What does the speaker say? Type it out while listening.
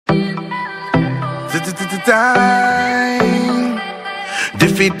time.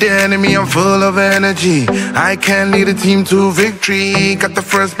 Defeat the enemy, I'm full of energy. I can lead a team to victory. Got the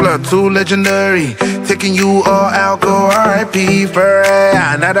first blood, too legendary. Taking you all out, go RIP for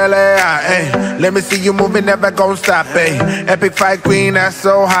another layer, ayy. Let me see you moving, never gon' stop, ayy. Epic fight queen, that's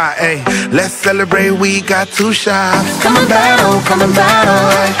so hot, ayy. Let's celebrate, we got 2 shots. Come and battle,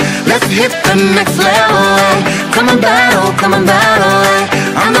 ayy. Let's hit the next level, ayy. Come and battle, ayy.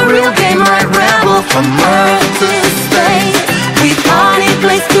 I'm the real game, right rebel. From Earth to space, we party,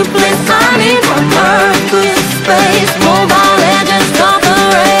 place to place. I mean, from Earth to space, Mobile Legends start the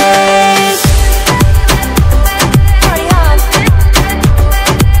race. Party on,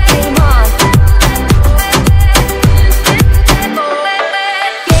 game on, game on.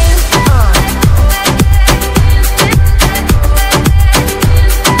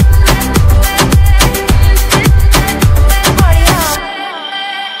 Party on.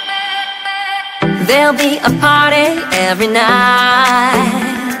 There'll be a party every night.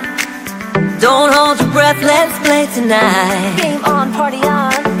 Don't hold your breath, let's play tonight. Game on, party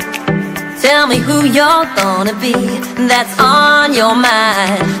on. Tell me who you're gonna be, that's on your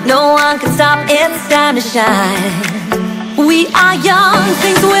mind. No one can stop, it's time to shine. We are young,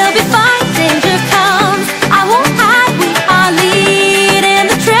 things will be fine. Danger comes, I won't hide. We are leading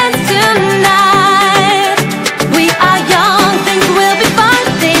the trends tonight. We are young, things will be fine.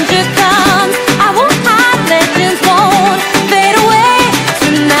 Danger comes, I won't hide. Legends won't fade away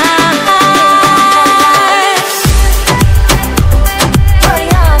tonight. Party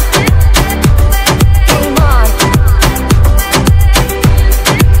on, game on,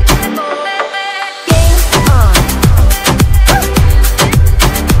 game on,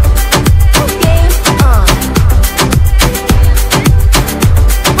 game on,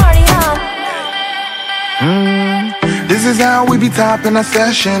 party on. This is how we be topping our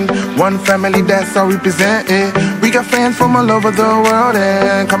session. One family, that's how we present it. We got fans from all over the world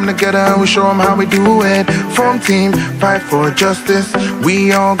and come together and we show them how we do it. Form team, fight for justice.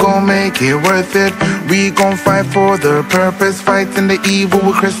 We all gon' make it worth it. We gon' fight for the purpose. Fighting the evil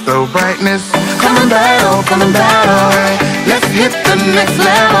with crystal brightness. Come and battle, ay. Let's hit the next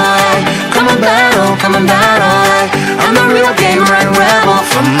level, ay. Come and battle, ay. I'm the real game, right rebel.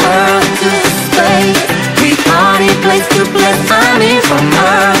 From Earth to space, we party, place to place. I mean, from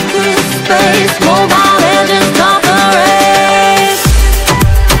Earth to space, Mobile